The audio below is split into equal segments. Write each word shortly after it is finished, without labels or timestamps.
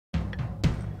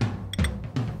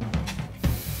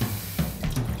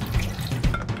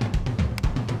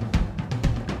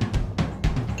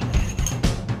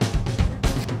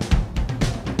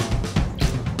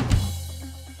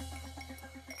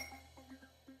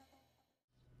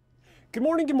Good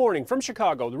morning from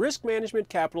Chicago, the risk management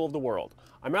capital of the world.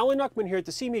 I'm Alan Nuckman here at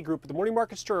the CME Group at the Morning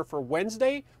Market Stir for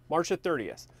Wednesday, March the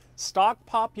 30th. Stock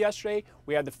popped yesterday.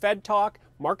 We had the Fed talk.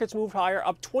 Markets moved higher,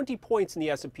 up 20 points in the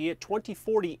S&P at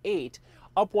 2048,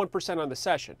 up 1% on the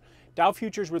session. Dow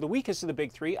futures were the weakest of the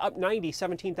big three, up 90,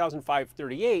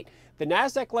 17,538. The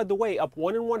Nasdaq led the way, up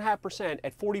 1.5%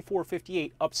 at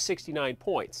 4458, up 69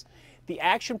 points. The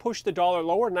action pushed the dollar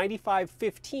lower,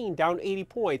 95.15, down 80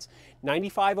 points.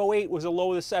 95.08 was the low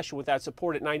of the session with that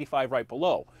support at 95 right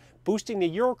below. Boosting the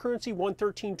euro currency,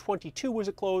 113.22 was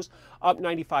a close, up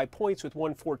 95 points with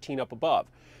 114 up above.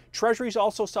 Treasuries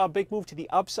also saw a big move to the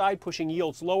upside, pushing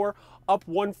yields lower, up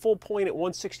 1 full point at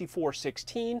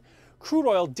 164.16. Crude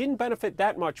oil didn't benefit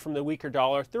that much from the weaker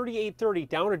dollar, 38.30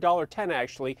 down $1.10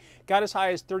 actually, got as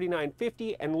high as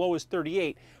 39.50 and low as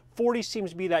 38. 40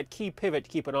 seems to be that key pivot to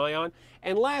keep an eye on.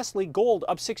 And lastly, gold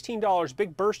up $16,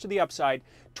 big burst to the upside.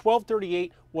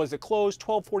 12.38 was the close,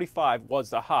 12.45 was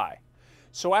the high.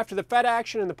 So after the Fed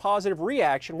action and the positive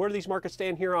reaction, where do these markets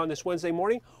stand here on this Wednesday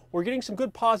morning? We're getting some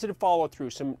good positive follow-through,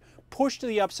 some push to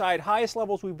the upside, highest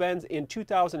levels we've been in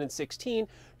 2016.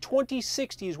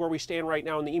 2060 is where we stand right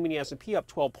now in the E-mini S&P, up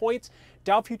 12 points.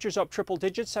 Dow futures up triple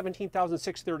digits,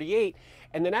 17,638,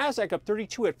 and the Nasdaq up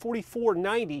 32 at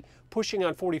 4490, pushing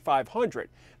on 4,500.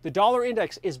 The dollar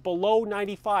index is below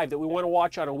 95 that we want to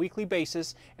watch on a weekly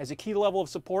basis as a key level of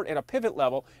support and a pivot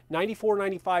level.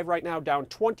 94.95 right now, down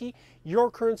 20. Euro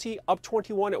currency up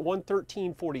 21 at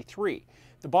 113.43.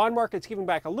 The bond market's giving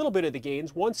back a little bit of the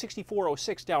gains,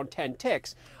 164.06 down 10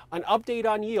 ticks. An update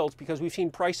on yields because we've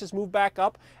seen prices move back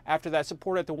up after that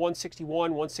support at the 161,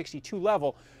 162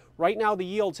 level. Right now the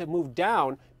yields have moved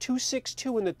down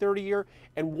 262 in the 30-year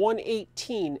and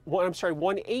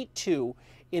 182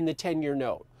 in the 10-year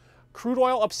note. Crude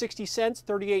oil up 60 cents,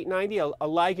 38.90, a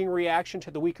lagging reaction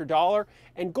to the weaker dollar,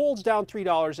 and gold's down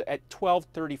 $3 at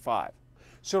 12.35.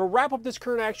 So to wrap up this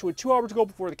current action with 2 hours to go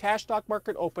before the cash stock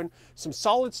market open, some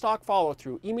solid stock follow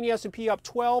through. E-mini S&P up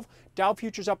 12, Dow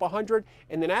futures up 100,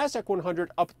 and the Nasdaq 100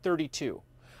 up 32.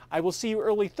 I will see you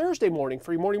early Thursday morning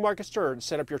for your morning market stir to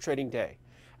set up your trading day.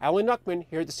 Alan Nuckman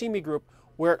here at the CME Group,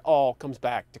 where it all comes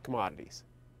back to commodities.